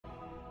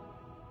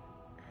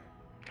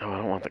Oh, I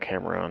don't want the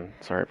camera on.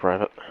 Sorry,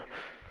 private.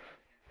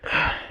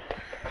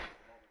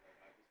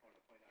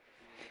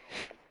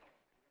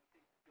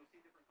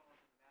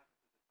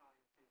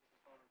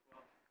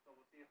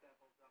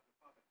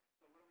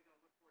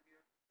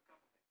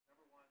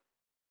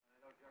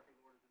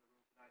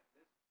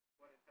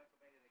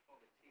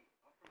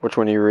 Which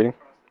one are you reading?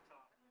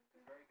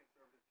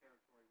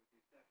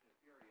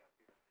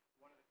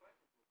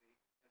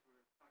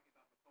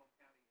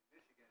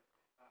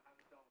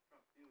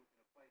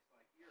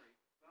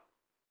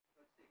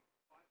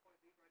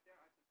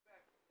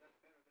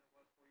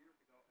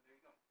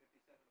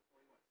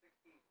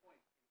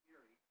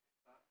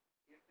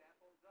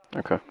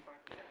 Okay.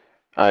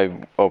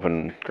 I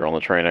opened Girl on the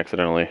Train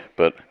accidentally,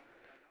 but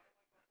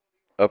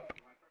up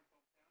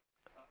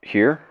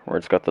here, where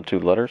it's got the two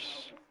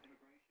letters,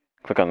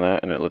 click on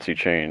that and it lets you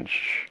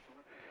change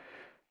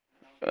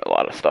a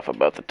lot of stuff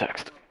about the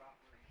text.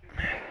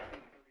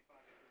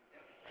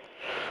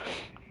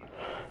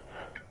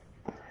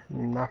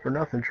 Not for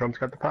nothing, Trump's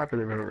got the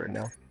popular vote right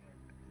now.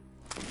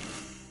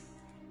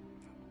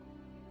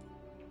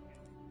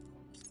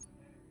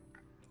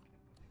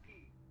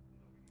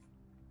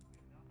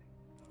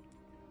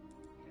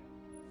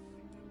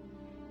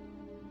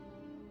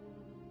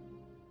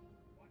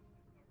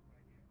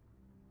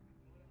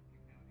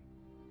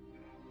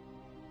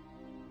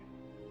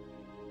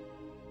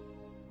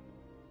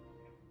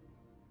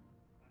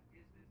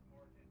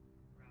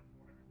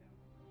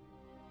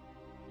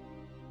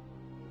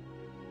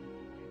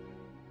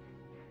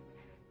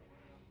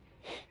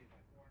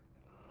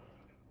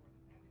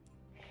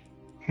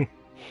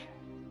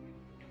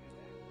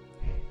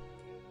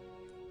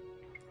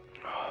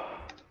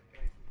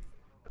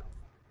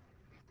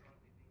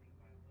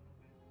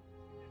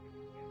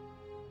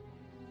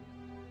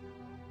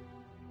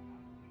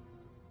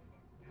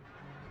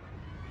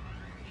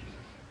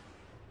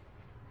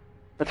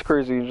 That's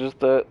crazy. Just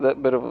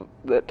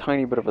that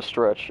tiny bit of a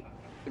stretch.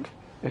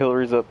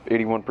 Hillary's up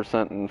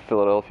 81% in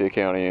Philadelphia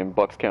County. In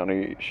Bucks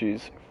County,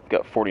 she's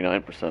got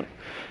 49%.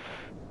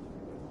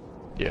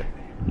 Yeah.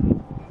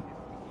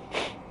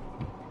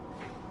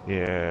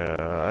 Yeah,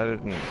 I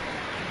didn't know.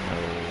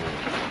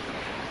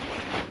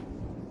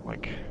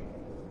 Like,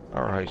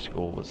 our high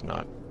school was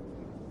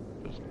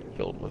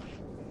filled with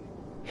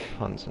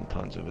tons and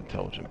tons of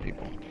intelligent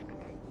people.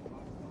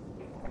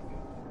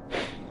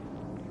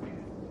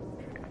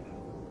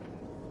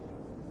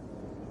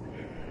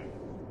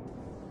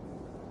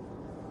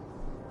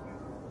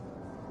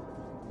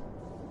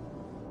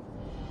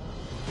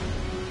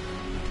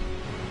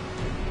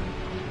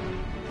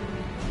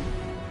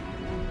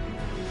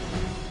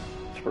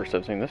 First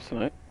I've seen this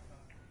tonight.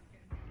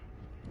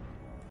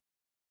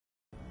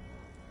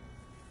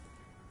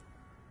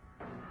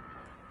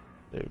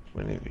 Dude,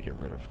 we need to get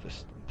rid of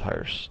this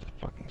entire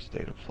fucking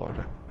state of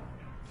Florida.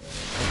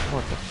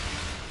 What the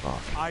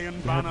fuck? Iron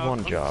We had Banner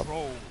one job.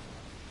 control.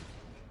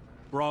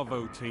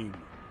 Bravo team.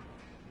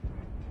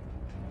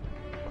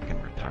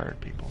 Fucking retired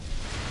people.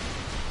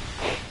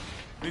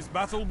 This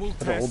battle will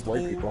They're test old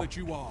all white people. that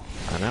you are.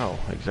 I know,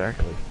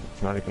 exactly.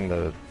 It's not even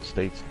the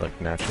state's like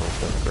natural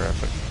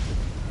demographic.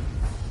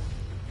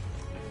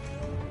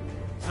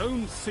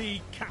 Zone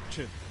C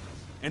captured.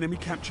 Enemy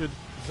captured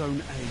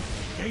Zone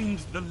A. Gained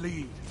the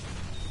lead.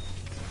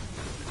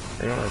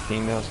 Are you on our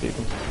team now,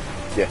 Stephen?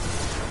 Yeah.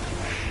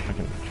 I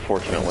can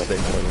Fortunately. stay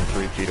more than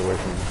 3 feet away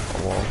from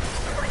a wall.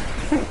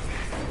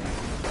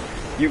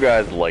 You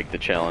guys like the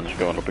challenge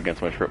going up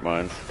against my trip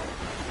mines.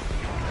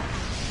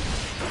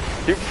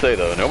 People say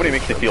though, nobody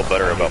makes me feel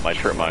better about my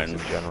trip mines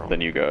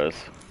than you guys.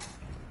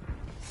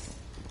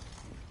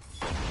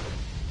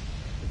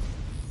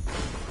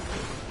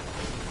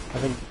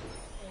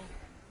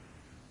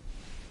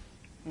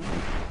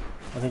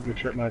 I think your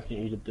trip mines can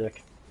eat a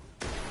dick.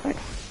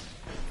 Thanks.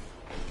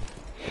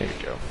 There you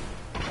go.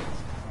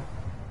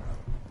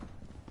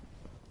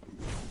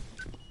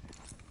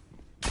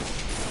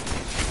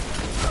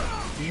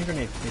 Your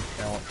grenades need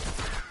talent.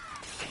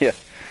 Yeah.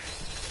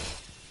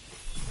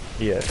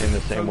 Yeah, in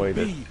the same way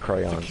that B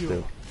crayons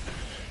secure.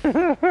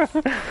 do.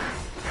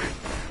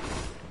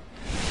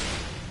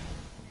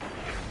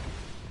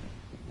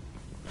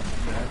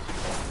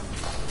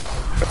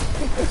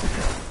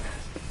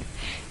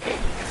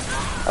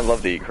 I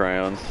love to eat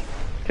crayons.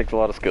 Takes a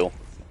lot of skill.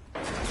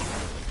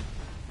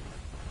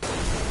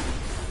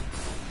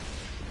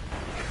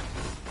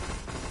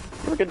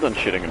 You ever get done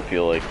shitting and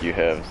feel like you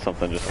have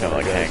something just kind of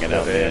like hanging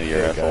out in the end of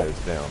your asshole?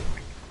 Guy's down.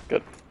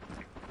 Good.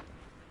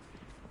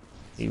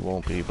 He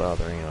won't be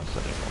bothering us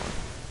anymore.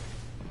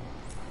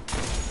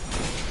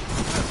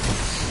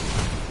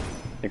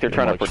 I think they're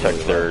trying to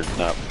protect their Much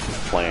not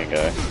playing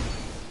guy.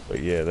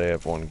 But yeah, they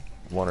have one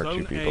or Zone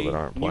two people A that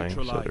aren't playing,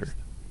 so neutralized. they're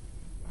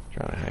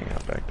trying to hang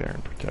out back there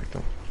and protect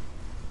them.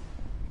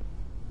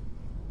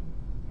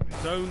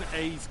 Zone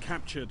A's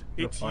captured.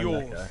 Go It's find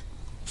that yours. guy.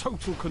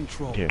 Total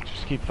control. Yeah,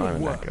 just keep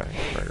finding that work. guy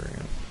and murdering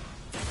him.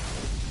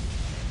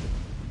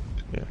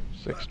 Yeah,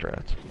 6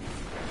 strats.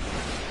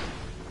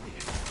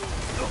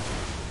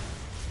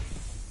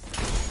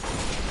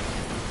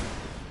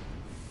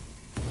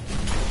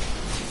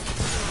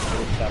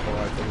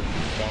 rifle was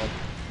spawned.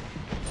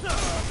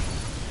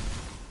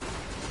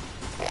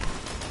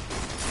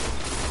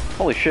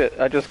 Holy shit,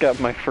 I just got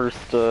my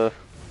first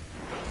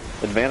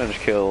advantage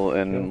kill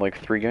in like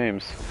 3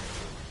 games.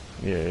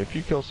 Yeah, if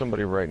you kill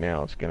somebody right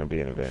now, it's gonna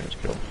be an advantage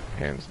kill,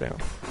 hands down.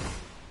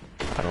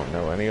 I don't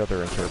know any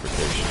other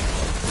interpretation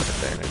of an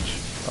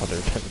advantage other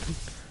than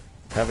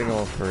having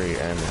all 3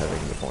 and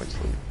having the points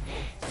lead.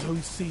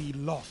 Zone C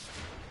lost.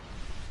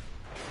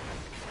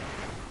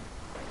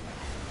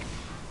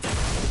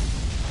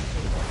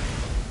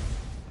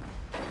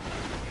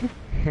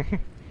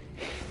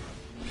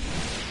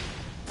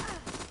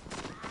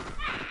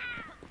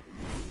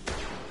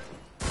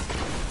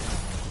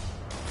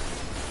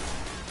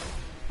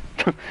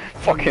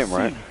 Fuck him,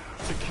 right?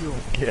 Secure.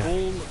 Yeah.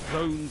 All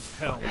zones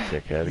held.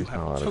 Dickhead, You he's have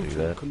not allowed to do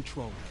total that.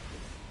 control.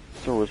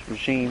 Source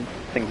regime,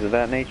 things of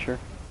that nature.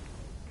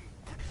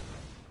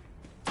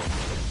 I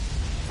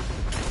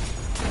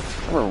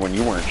remember when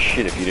you weren't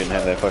shit if you didn't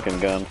have that fucking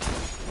gun.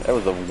 That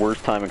was the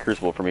worst time in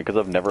Crucible for me because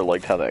I've never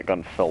liked how that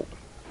gun felt.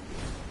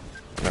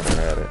 Never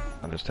had it.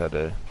 I just had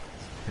to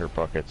hear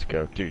buckets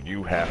go, dude,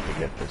 you have to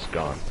get this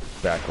gun.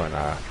 Back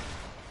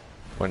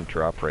when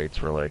drop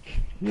rates were like,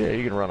 yeah,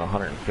 you can run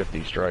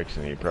 150 strikes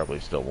and you probably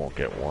still won't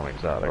get 1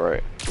 exotic.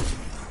 Right.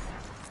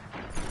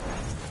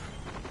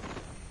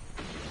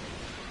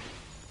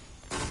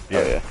 Yeah.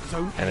 Oh, yeah.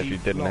 Zone And A if you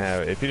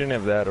didn't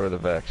have that or the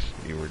Vex,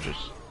 you were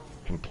just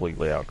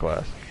completely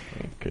outclassed.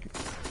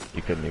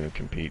 You couldn't even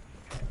compete.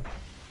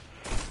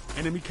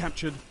 Enemy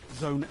captured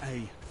Zone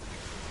A.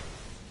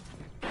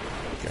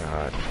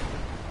 God.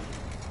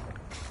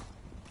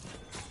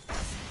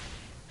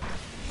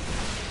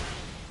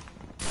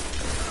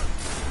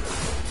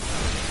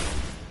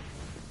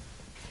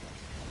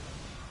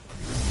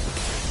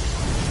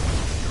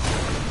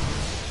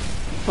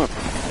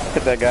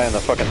 Hit that guy in the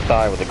fucking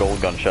thigh with a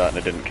gold gunshot and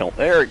it didn't kill him.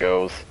 There it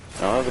goes.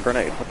 Oh, that was a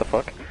grenade. What the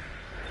fuck?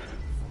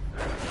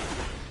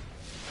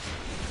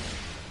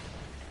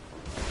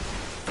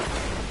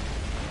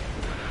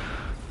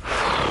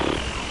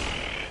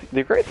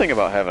 The great thing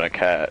about having a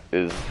cat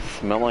is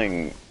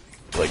smelling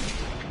like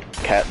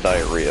cat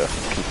diarrhea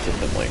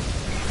consistently.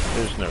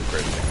 There's no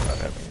great thing about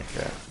having a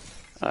cat.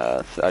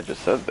 I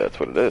just said that's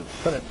what it is.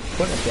 Put it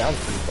down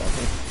for you,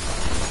 fucking.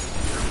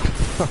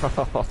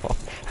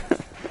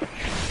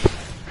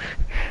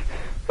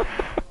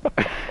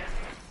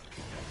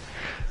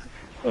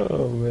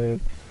 Oh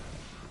man.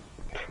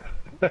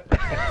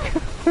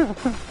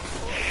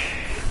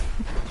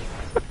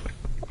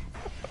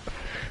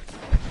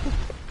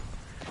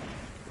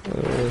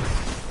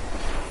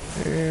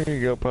 There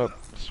you go, pup.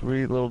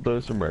 Sweet little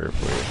dose of murder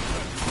for you.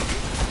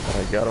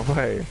 I got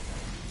away.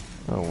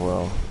 Oh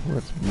well,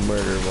 let's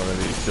murder one of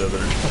these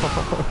others.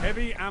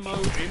 Heavy ammo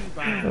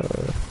inbound.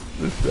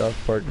 The South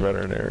Park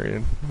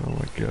veterinarian. Oh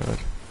my god.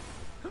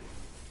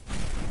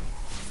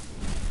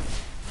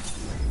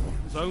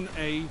 Zone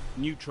A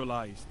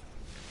neutralized.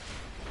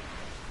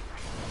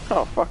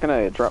 Oh, fucking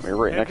A, it dropped me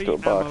right next to a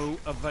box. Heavy ammo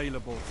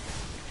available.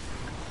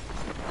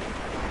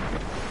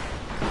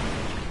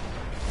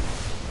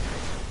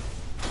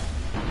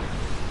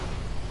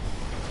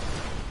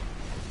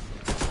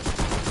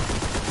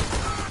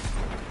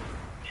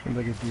 Seems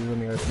like if you let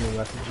me open your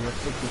message,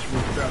 let's just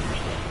grab your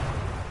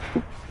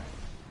stuff.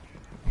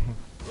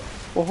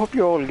 Well, hope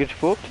you all get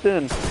fucked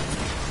then.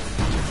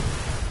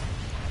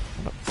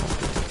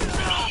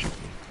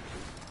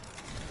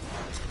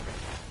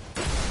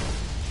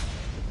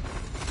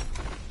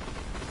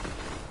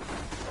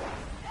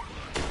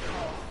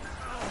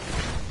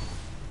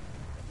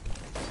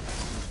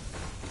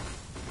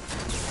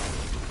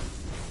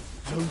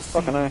 Zone C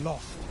Fucking A.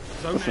 lost.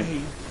 Zone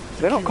A.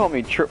 They don't call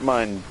me Trip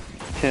Mine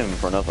Tim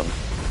for nothing.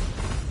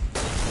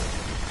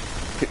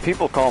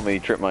 People call me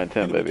Trip Mine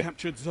Tim, Enemy baby.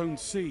 captured Zone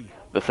C.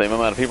 The same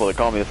amount of people that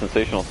call me a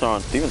sensational star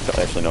on Steven's.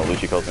 Actually, no,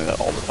 Lucy calls me that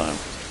all the time.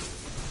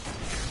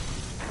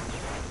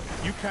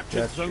 You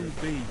captured That's Zone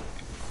B.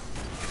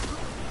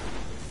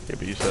 Yeah,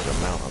 but you said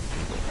amount of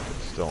people.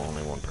 It's still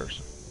only one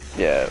person.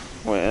 Yeah,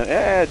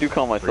 I do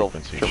call myself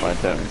Frequency Trip Mine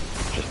should Tim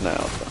just now.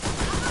 So.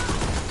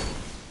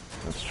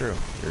 That's true.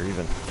 You're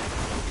even.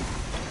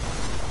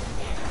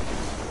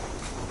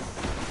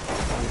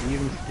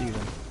 Even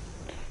Steven.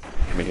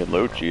 Me and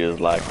Luchi is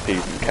like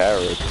peas and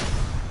carrots.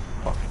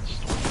 Fucking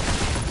storm.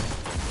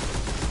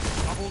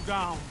 Double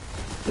down.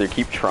 They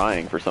keep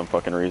trying for some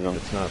fucking reason.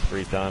 It's not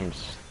three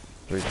times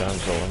the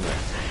limit.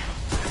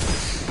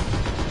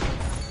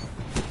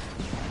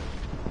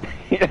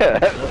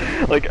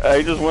 Yeah, like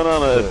I just went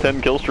on a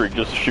 10 kill streak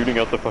just shooting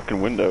out the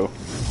fucking window.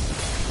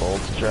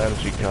 Bold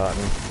strategy,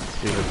 Cotton.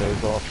 See if it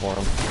pays off for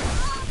him.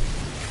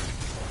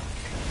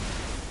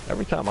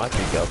 Every time I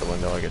peek out the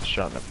window, I get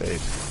shot in the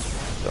face.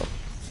 So.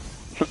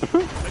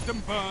 Let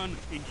them burn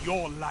in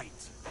your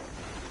light.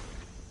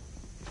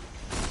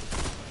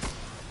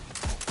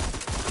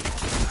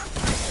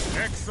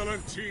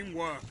 Excellent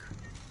teamwork.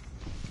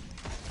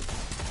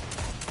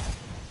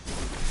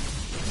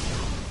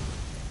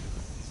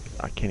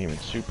 I can't even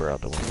super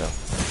out the window.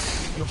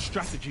 Your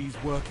strategy's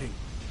working.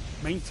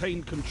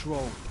 Maintain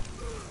control.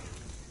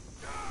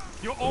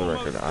 You're For the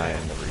almost record, I there.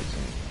 am the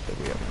reason that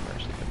we haven't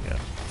merged them yet.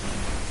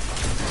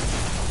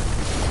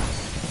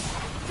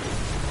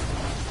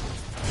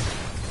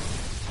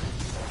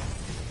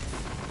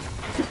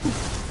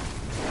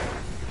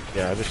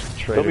 Yeah, I just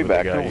traded be with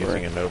back, the guy don't using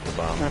worry. a Nova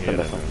Bomb. He Nothing, had an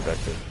nothing.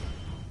 invective.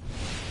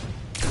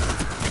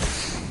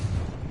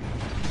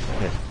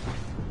 Yeah.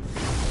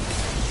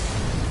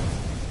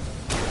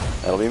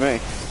 That'll be me.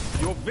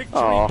 Your victory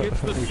Aw.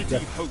 gives the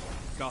city hope,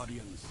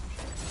 Guardians.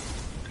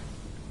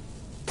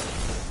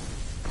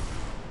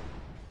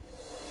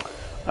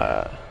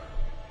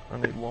 I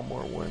need one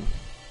more win.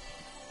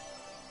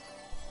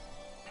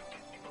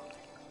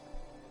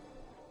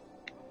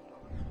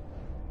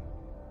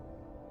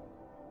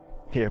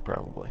 Yeah,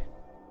 probably.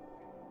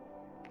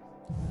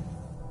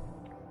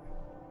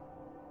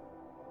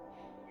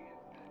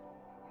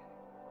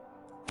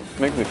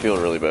 Makes me feel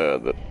really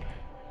bad that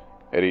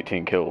I had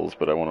 18 kills,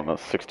 but I went on a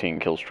 16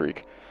 kill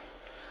streak.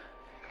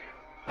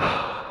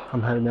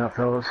 I'm heading out,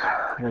 fellas.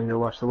 I gotta go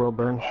watch the world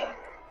burn.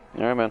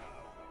 Alright, man.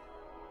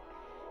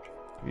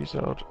 Peace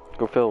out.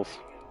 Go Phils.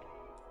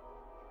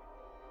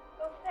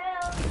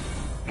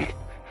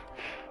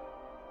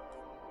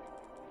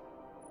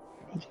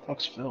 Who the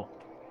fuck's Phil?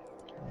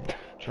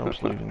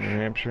 Trump's leaving New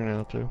Hampshire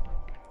now, too.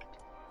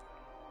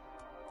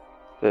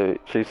 Hey,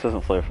 Chiefs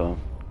doesn't play for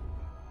them.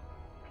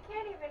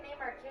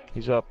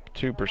 He's up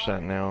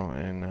 2% now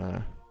in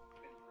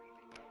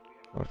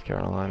North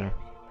Carolina.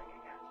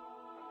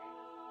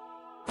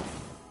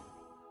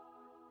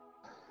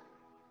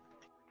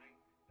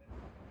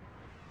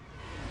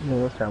 Yeah,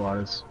 North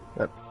Carolina's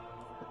got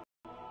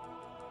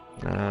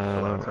a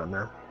lot of Uh, fun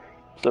now.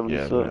 yeah,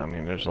 77, but, I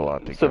mean, there's a lot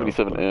to go.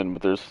 77 in,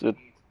 but there's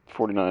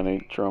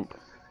 49-8 Trump.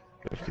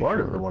 54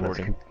 Florida's the one that's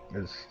reporting.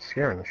 is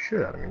scaring the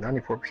shit out of me.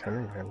 94%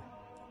 in, man.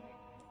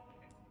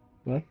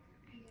 What?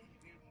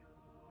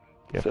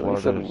 Yeah,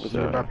 77 Florida's, was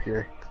Get up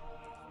here.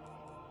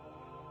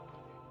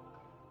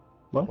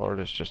 What?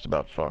 Florida's just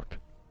about fucked.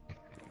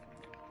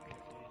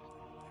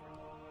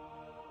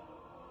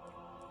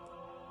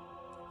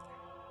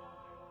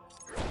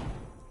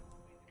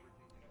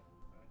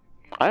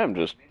 I am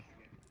just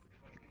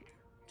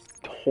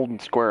holding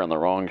square on the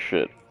wrong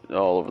shit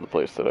all over the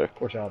place today. Of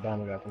course,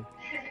 Alabama got them.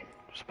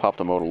 Just popped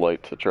a modal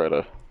light to try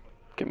to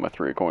get my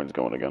 3 coins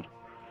going again.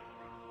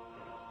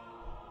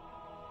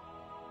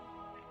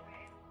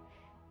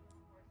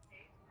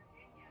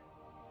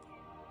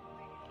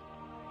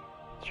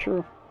 It's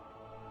true.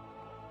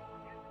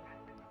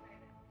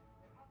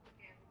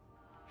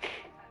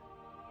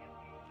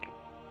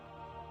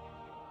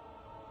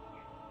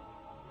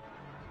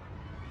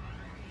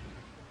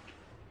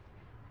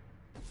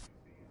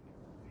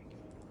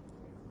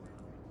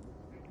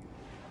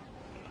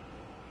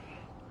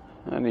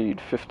 I need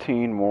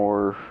 15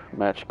 more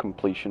match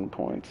completion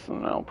points,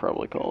 and I'll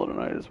probably call it a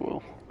night as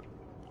well.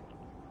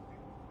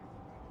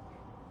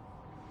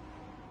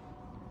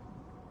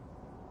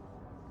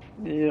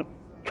 Yep.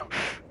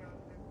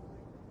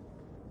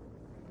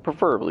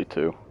 Preferably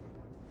 2.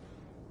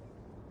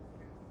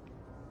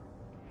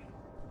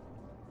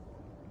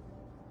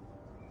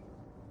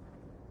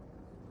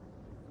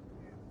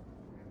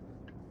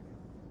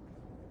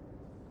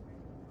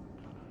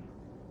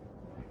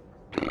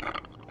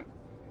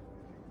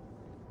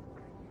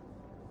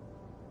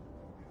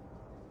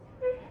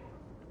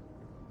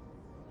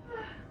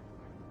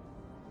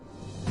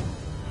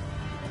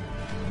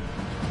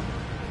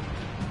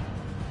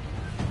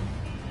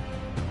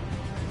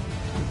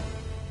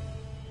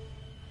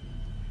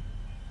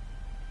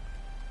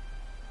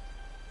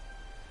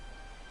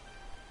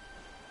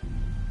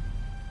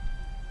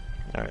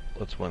 Alright,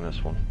 let's win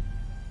this one.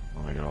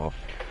 I'll get off.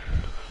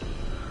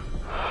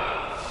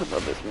 I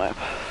love this map.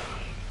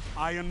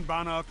 Iron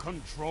Banner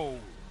control.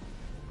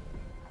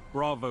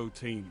 Bravo,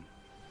 team.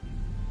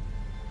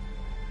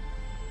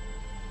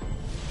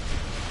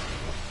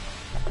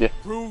 Yeah,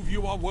 Prove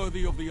you are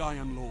worthy of the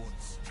Iron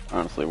Lords.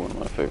 honestly, one of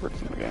my favorites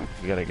in the game.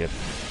 You gotta get,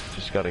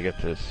 just gotta get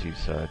to the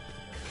seaside.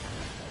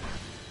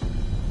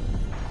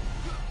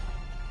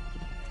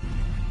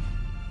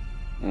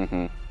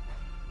 Mm-hmm.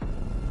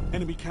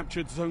 Enemy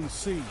captured Zone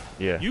C.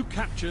 Yeah, You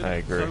captured I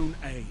agree. Zone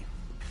A.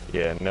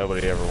 Yeah,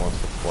 nobody ever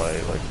wants to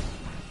play like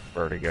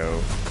Vertigo,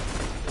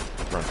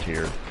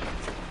 Frontier.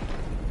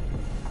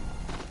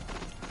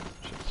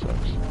 Shit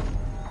sucks.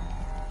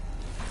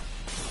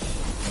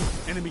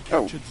 Enemy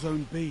captured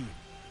Zone B.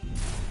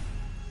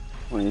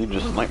 Well, you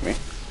just sniped me.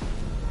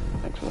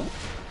 Thanks for that.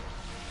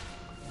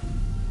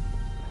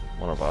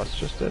 One of us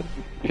just did.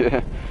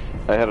 Yeah,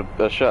 I had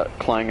a shot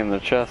clang in the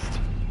chest.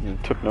 You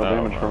took no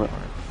damage from it. Alright.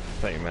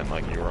 I thought you meant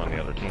like you were on the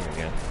other team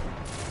again.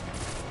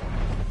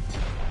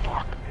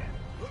 Fuck.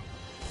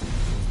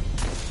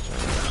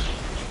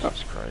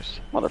 Jesus Christ.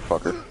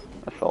 Motherfucker.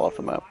 I fell off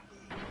the map.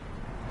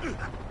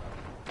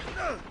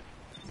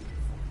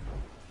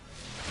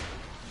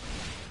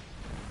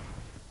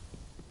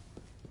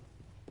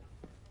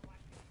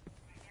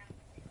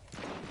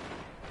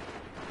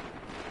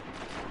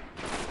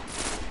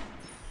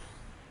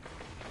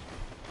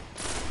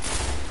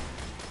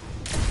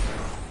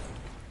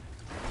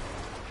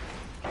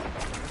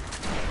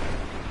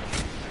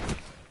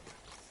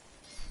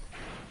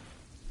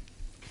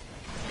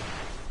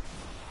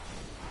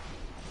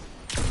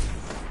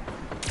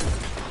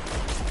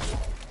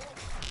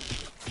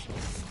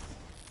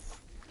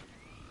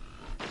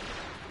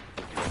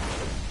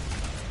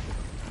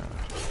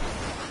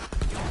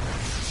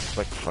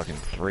 like fucking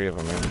 3 of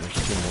them, and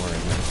there's 2 more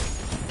in there.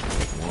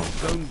 One.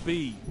 Zone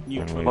B And we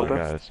neutralized. got a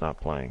guy that's not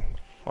playing.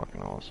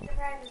 Fucking awesome.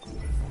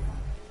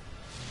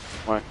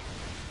 Why?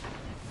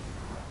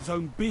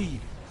 Zone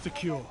B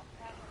secure.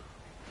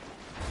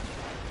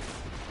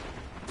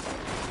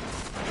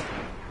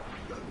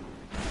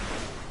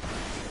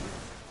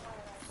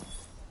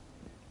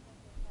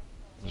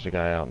 There's a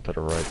guy out and to the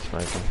right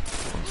sniping.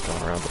 One's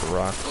going around to the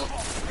rocks.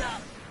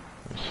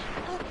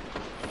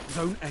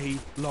 Zone A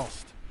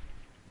lost.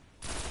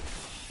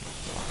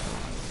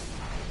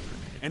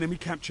 Enemy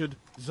captured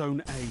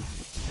Zone A.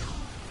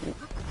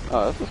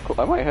 Oh, this is cool.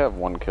 I might have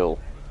 1 kill.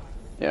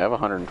 Yeah, I have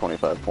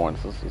 125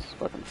 points. This is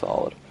fucking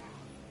solid.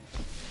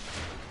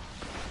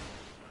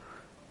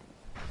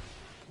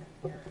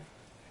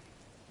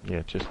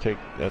 Yeah, just take.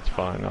 That's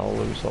fine. I'll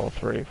lose all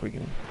 3 if we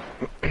can.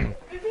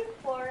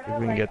 If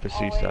we can get the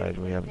seaside,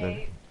 we have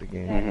the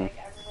game.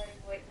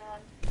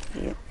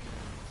 Yeah.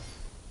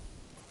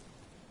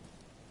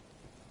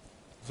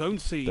 Zone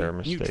C Their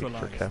mistake for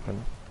neutralized.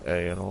 capping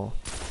A at all.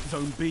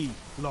 Zone B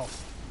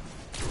lost.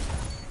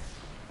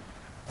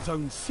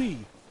 Zone C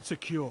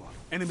secure.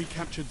 Enemy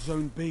captured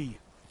Zone B.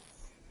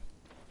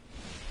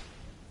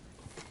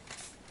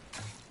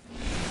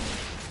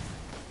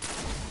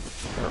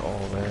 They're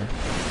all there.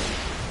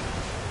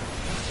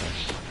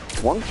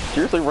 One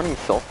seriously running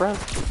self-res?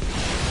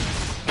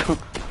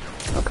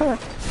 Okay.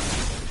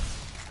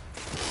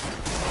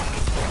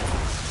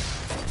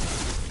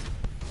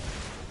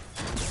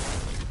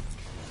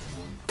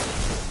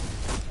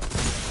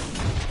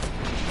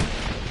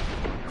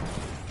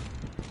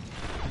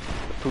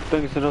 Two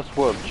things in this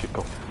world,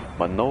 Chico.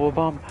 My Nova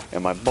Bomb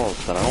and my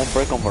bolts, and I don't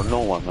break them for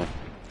no one, man.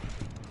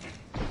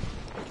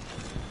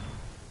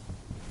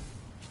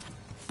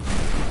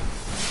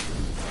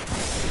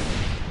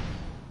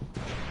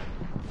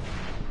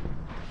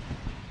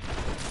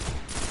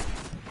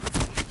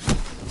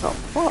 Oh,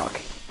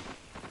 fuck.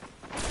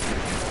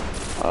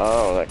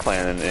 Oh, that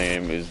clan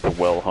name is the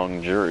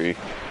Well-Hung Jury.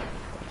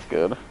 That's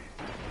good.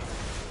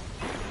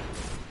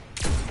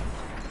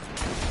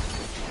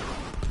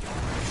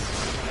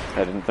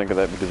 I didn't think of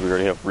that because we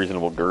already have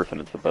reasonable girth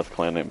and it's the best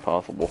clan name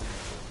possible.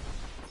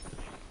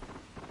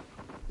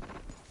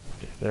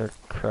 They're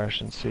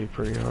crashing C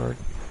pretty hard.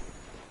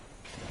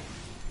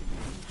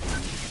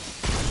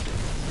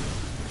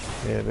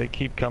 Yeah, they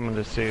keep coming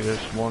to C. There's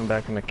one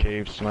back in the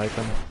cave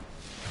sniping.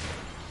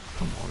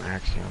 Come on,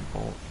 Axiom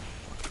Bolt.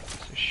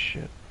 Piece of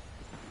shit.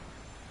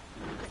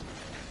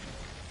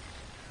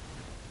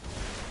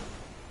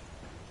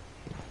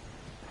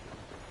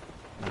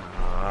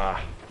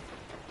 Ah.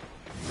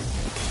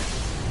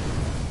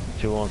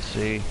 2 on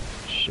C.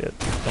 Shit.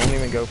 Don't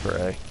even go for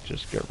A.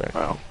 Just go back.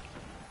 Wow.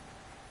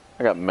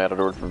 I got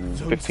Matador from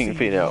 15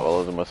 feet out while I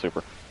was in my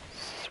super.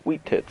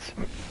 Sweet tits.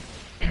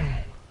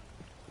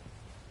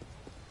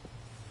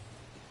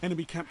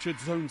 Enemy captured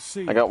Zone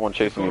C. I got one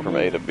chasing me from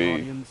A to B.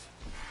 Guardians.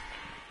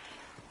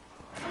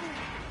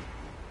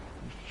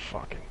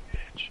 Fucking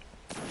bitch.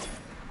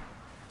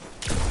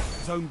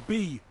 Zone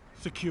B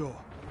secure.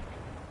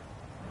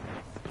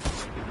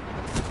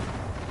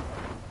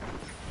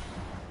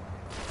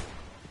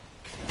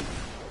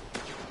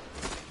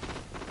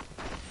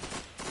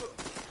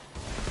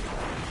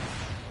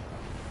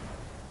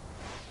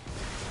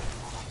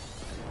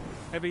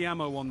 Heavy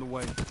ammo on the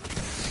way.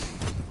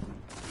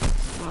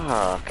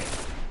 Fuck.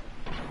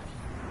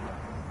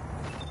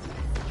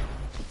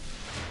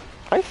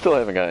 I still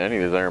haven't got any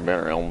of these Iron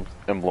Banner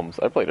emblems.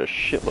 I played a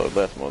shitload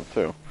last month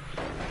too.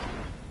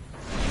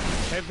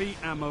 Heavy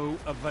ammo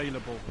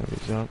available.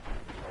 He's up.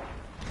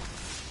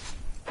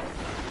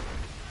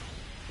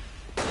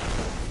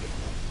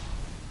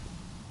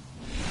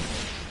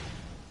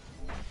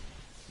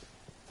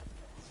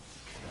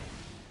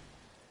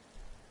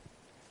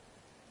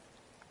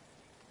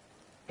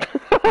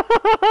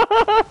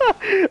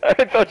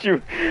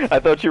 I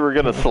thought you were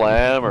gonna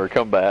slam or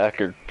come back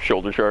or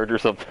shoulder charge or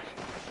something.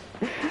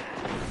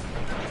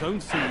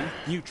 Zone C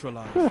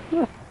neutralized.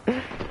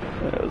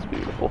 That was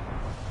beautiful.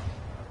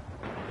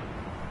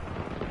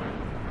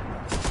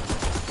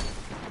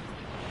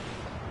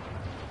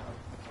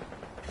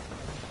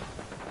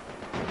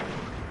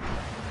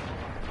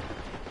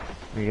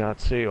 We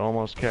got C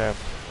almost capped.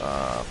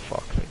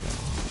 Fuck.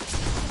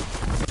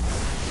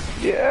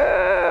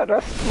 Yeah,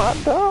 that's my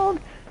dog.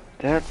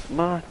 That's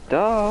my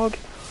dog.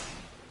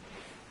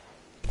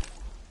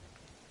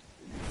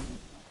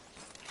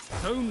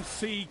 Zone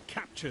C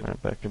captured.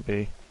 Right back to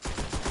B.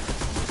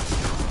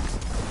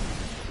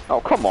 Oh,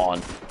 come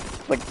on.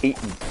 Like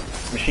 8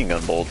 machine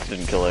gun bolts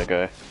didn't kill that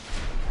guy.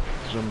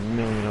 There's a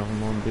million of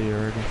them on B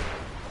already.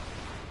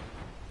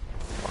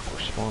 Fuck,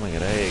 we're spawning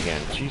at A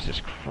again.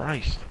 Jesus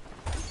Christ.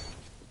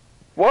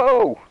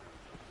 Whoa!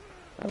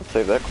 I would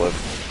save that clip.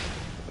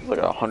 It was like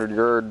a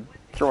 100-yard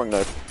throwing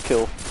knife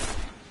kill.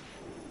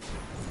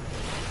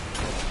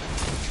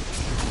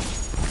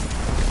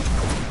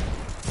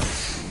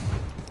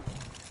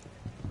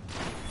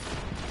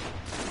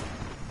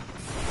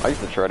 I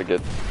used to try to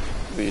get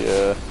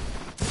the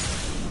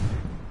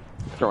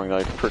throwing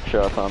knife trick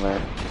shots on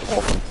there.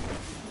 Awesome.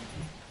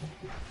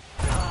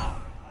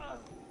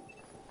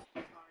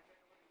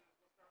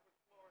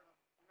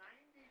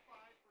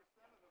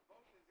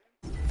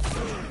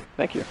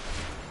 Thank you.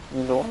 It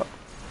means a lot.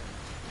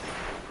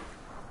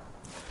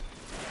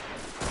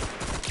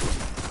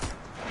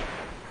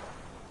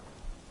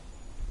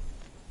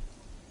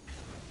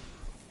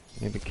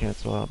 Maybe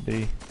cancel out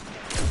B.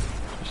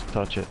 Just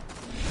touch it.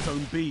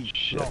 Zone B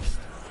Shit. lost.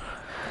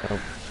 Nope.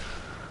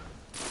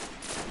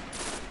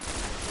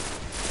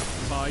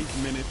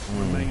 5 minutes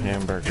remain.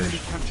 Hamburgers.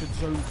 Enemy captured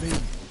Zone B.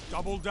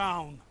 Double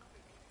down.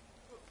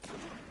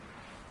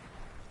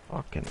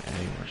 Fucking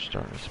A, we're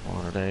starting to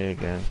spawn at A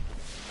again.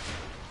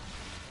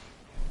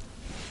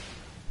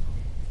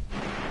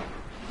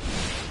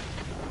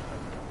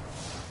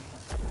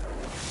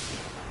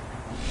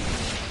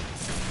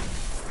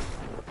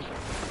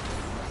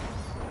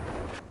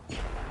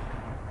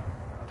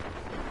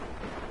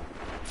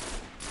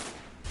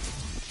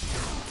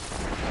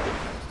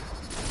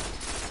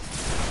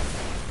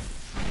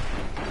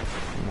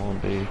 Come on,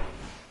 B.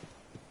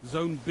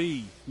 Zone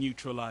B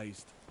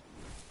neutralized.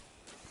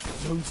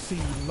 Zone C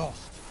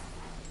lost.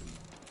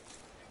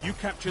 You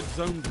captured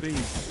Zone B.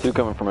 Two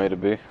coming from A to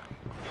B.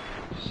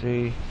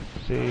 C,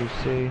 C,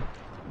 C.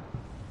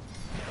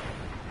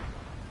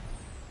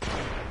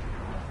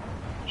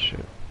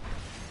 Shit.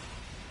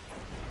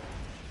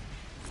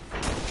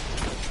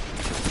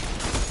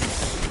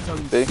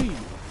 Zone B. C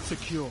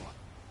secure.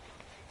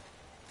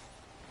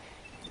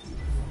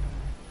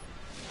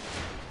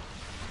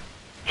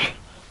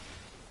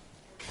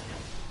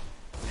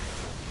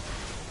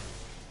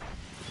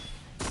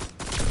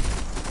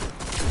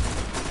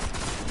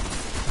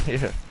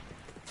 Yeah.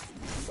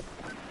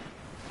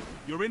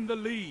 You're in the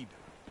lead.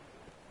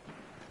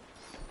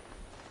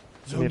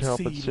 Zone Need help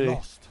C at C.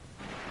 lost.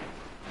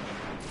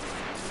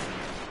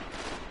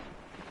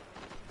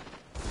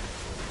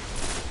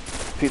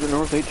 Peter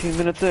North, 18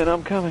 minutes in,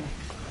 I'm coming.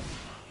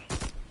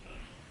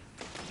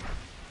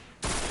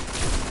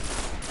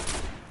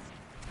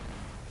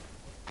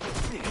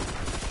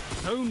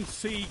 Zone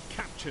C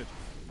captured.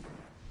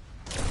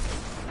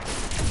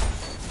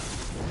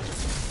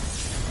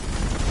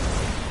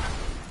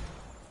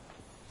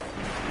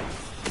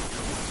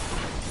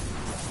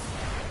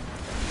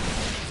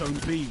 Zone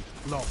B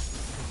lost.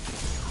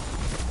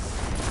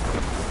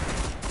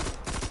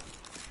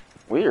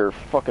 We are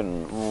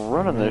fucking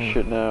running this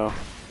shit now.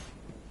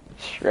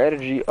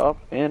 Strategy up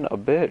in a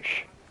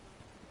bitch.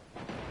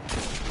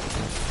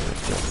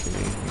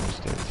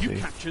 You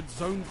captured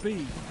Zone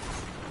B.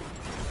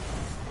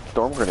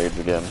 Storm grenades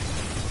again.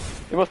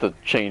 They must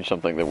have changed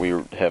something that we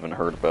haven't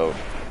heard about.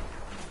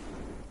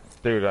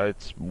 Dude,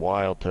 it's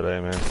wild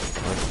today, man.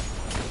 Like,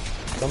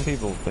 some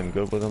people have been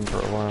good with them for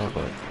a while,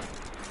 but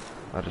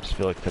I just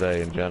feel like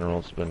today in general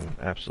it's been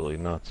absolutely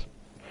nuts.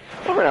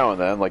 Every now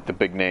and then, like the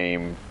big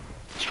name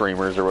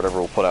streamers or whatever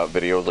will put out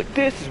videos like,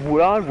 this is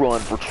what I run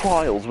for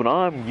trials when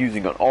I'm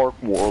using an Arc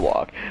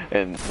Warlock.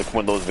 And like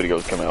when those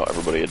videos come out,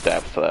 everybody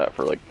adapts to that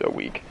for like a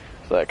week.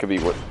 So that could be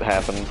what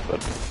happened,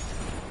 but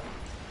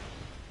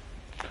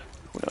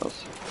who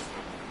knows?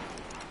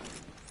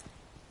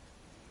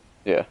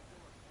 Yeah.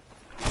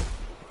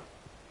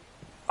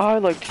 I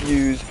like to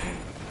use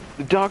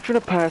the Doctrine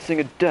of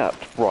Passing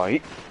Adept,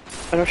 right?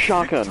 And a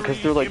shotgun,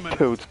 because they're like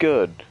totes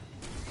good.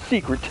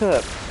 Secret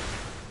tip.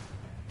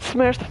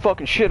 Smash the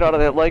fucking shit out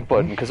of that like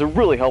button, because it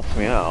really helps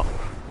me out.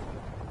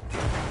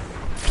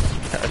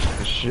 Smash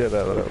the shit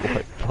out of that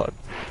like button.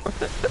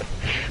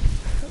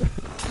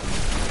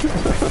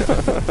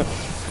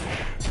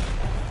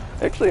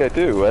 Actually, I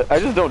do. I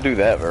just don't do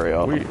that very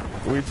often.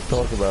 We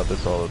talk about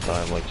this all the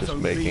time, like just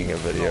making a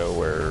video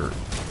where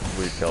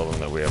we tell them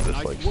that we have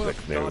this like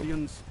sick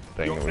new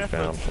thing that we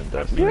found in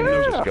Destiny, and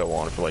you just go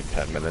on for like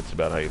 10 minutes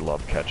about how you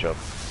love ketchup,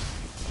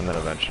 and then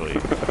eventually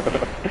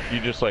you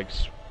just like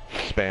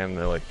span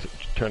the like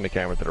turn the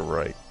camera to the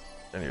right,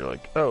 and you're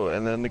like, oh,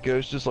 and then the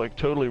ghost is like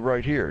totally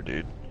right here,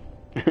 dude.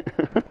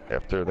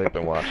 After they've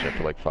been watching it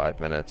for like 5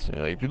 minutes, and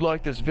you're like, if you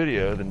like this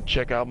video, then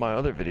check out my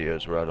other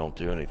videos where I don't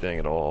do anything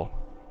at all.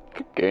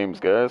 Good games,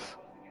 guys.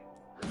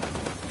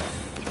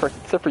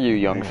 Except for you,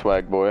 young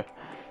swag boy.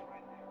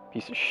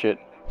 Piece of shit.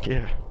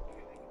 Yeah.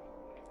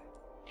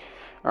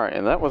 Alright,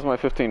 and that was my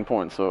 15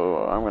 points,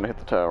 so I'm gonna hit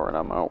the tower and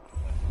I'm out.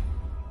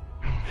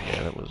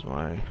 Yeah, that was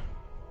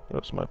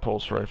my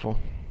pulse rifle.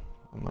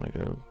 I'm gonna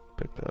go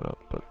pick that up,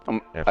 but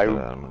after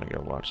that I'm gonna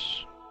go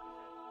watch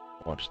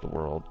the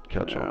world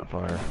catch on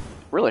fire.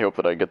 Really hope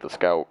that I get the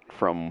scout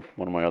from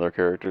one of my other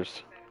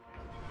characters.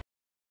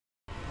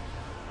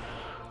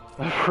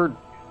 I've heard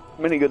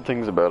many good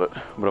things about it,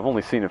 but I've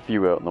only seen a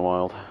few out in the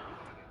wild.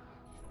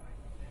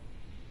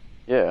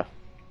 Yeah.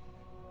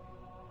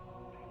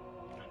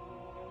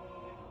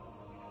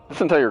 This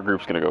entire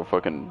group's gonna go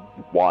fucking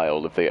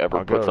wild if they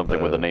ever put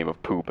something with the name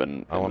of poop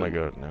in. I wanna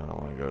go to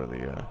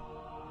the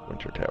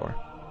Winter Tower.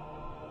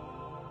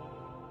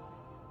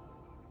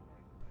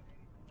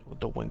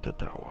 With the Winter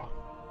Tower.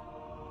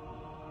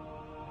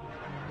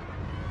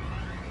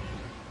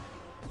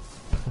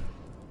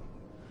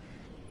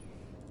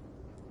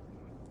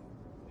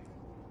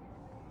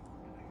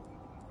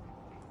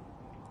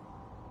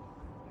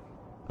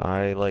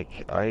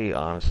 I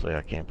honestly,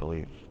 I can't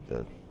believe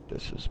that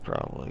this is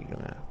probably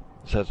gonna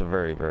This has a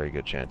very, very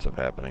good chance of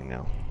happening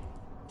now.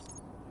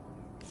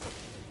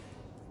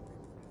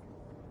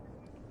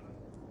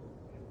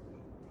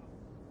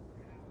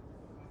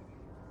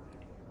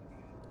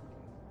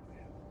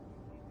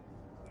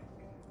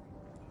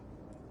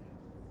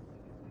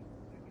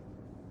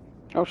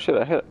 Oh shit,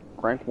 I hit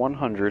rank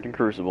 100 in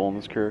Crucible in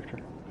this character.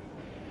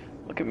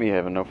 Look at me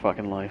having no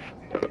fucking life.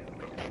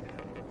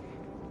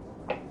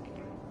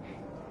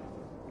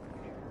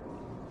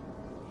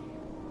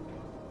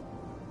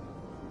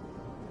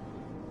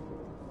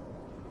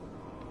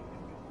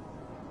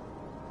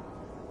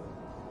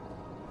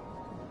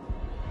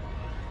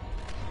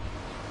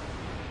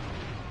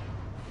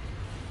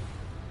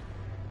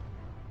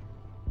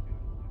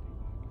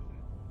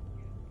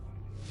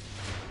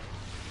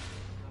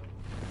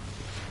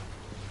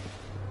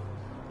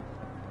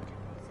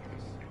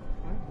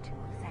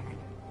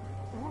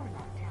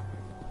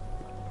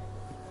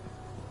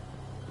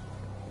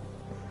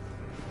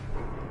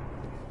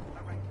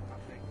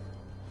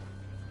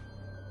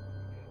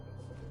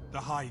 The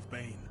Hive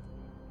Bane.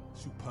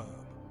 Superb.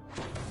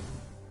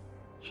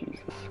 Jesus.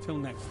 Till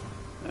next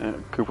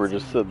time. Cooper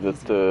just said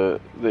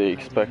that they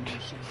expect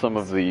some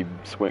of the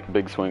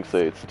big swing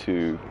states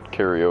to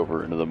carry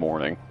over into the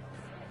morning.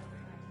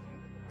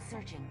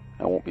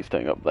 I won't be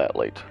staying up that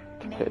late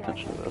to pay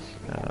attention to this.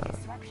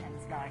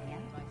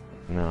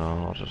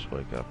 No, I'll just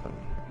wake up and...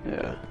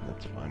 Yeah.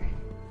 That's fine.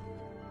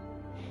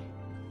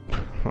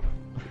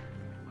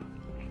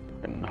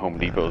 And Home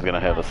Depot's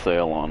gonna have a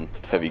sale on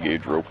heavy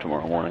gauge rope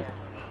tomorrow morning.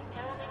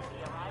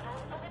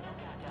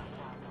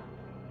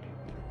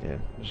 Yeah,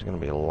 there's gonna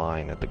be a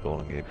line at the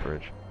Golden Gate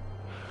Bridge.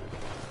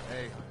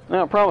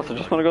 No, I promise, I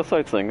just want to go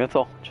sightseeing, that's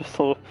all. Just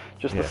the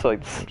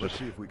sights. Let's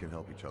see if we can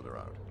help each other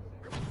out.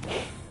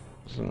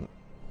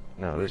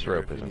 No, this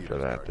rope isn't for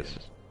that. This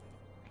is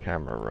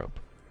camera rope.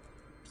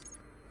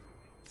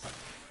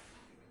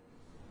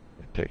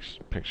 It takes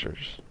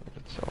pictures of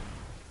itself.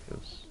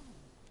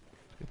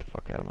 Get the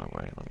fuck out of my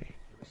way. Let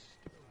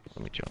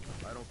me jump.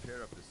 I don't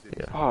care if the city.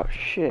 Yeah. Oh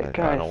shit, I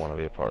guys. don't want to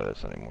be a part of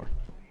this anymore.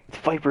 It's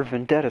Viper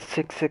Vendetta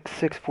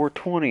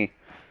 666-420.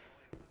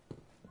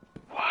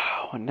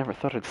 Wow, I never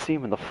thought I'd see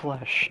him in the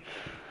flesh.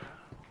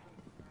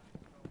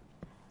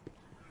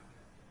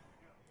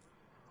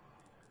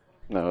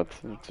 No,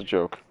 it's a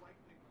joke.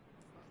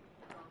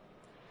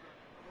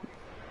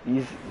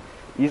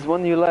 He's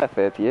one you laugh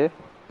at, yeah?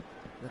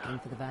 Looking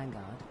for the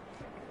Vanguard?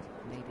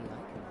 Maybe I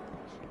can.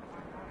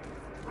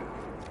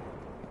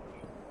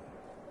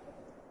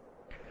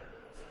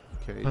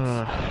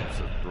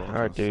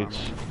 Alright,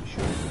 dudes.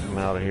 I'm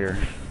out of here.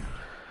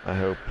 I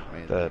hope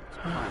that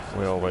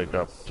we all wake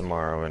up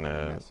tomorrow in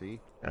a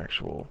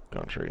actual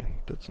country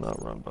that's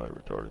not run by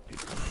retarded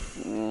people.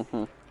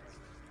 Mm-hmm.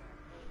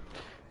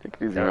 Take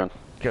it easy, man.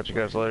 Catch you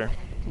guys later.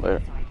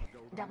 Later.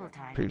 Double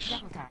time. Peace.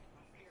 Double time.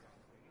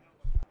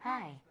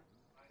 Hi.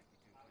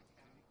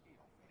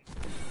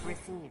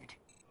 Received.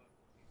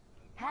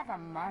 Have a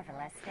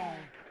marvelous day.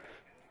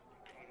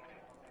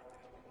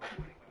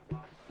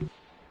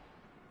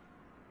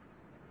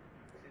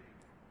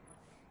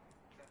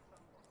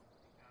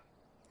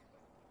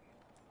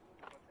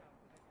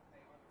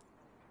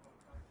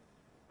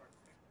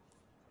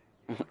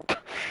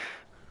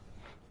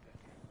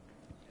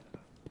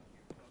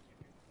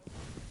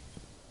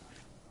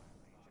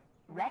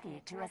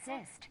 Ready to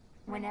assist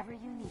whenever you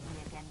need me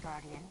again,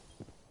 Guardian.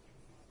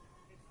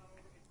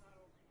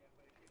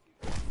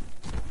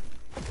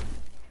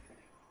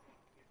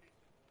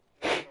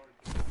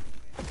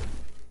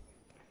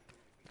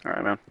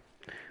 Alright, man.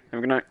 Have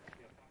a good night.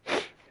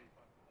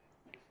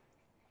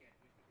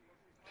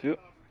 See ya.